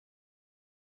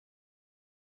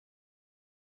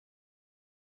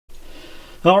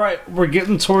Alright, we're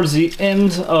getting towards the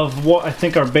end of what I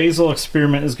think our basil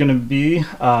experiment is going to be.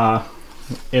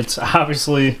 It's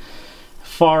obviously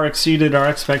far exceeded our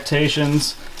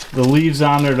expectations. The leaves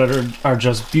on there are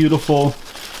just beautiful,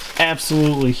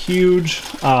 absolutely huge.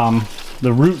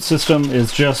 The root system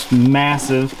is just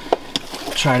massive.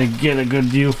 Try to get a good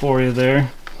view for you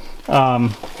there.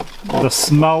 The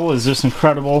smell is just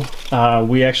incredible.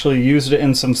 We actually used it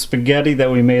in some spaghetti that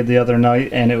we made the other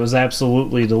night, and it was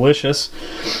absolutely delicious.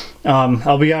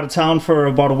 I'll be out of town for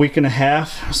about a week and a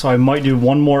half, so I might do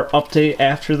one more update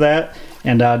after that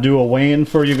and do a weigh-in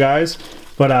for you guys.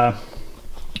 But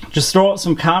just throw out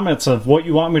some comments of what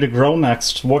you want me to grow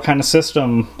next, what kind of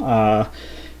system,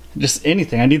 just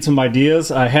anything. I need some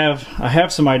ideas. I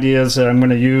have some ideas that I'm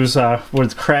going to use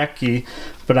with Cracky,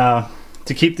 but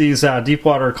to keep these deep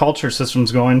water culture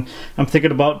systems going, I'm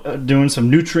thinking about doing some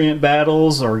nutrient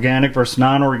battles, organic versus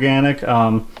non-organic.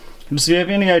 If you have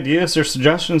any ideas or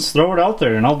suggestions, throw it out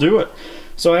there and I'll do it.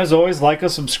 So as always, like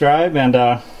us, subscribe,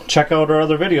 and check out our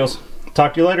other videos.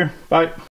 Talk to you later. Bye.